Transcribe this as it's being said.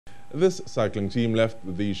This cycling team left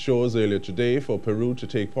the shores earlier today for Peru to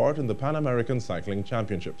take part in the Pan American Cycling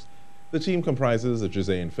Championships. The team comprises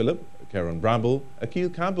Njisane Phillip, Kerron Bramble, Akil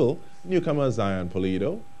Campbell, newcomer Zion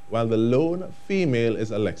Polido, while the lone female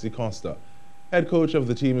is Alexi Costa. Head coach of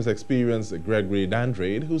the team is experienced Gregory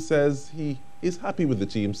Dandrade, who says he is happy with the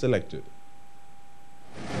team selected.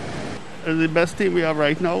 The best team we have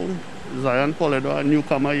right now, Zion Polido, a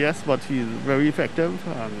newcomer, yes, but he's very effective,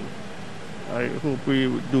 and I hope we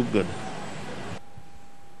do good.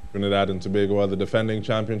 Trinidad and Tobago are the defending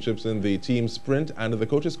championships in the team sprint, and the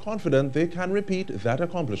coach is confident they can repeat that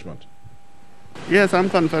accomplishment. Yes, I'm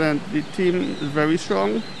confident. The team is very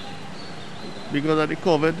strong. Because of the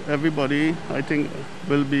COVID, everybody, I think,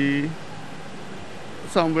 will be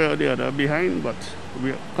somewhere or the other behind, but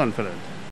we are confident.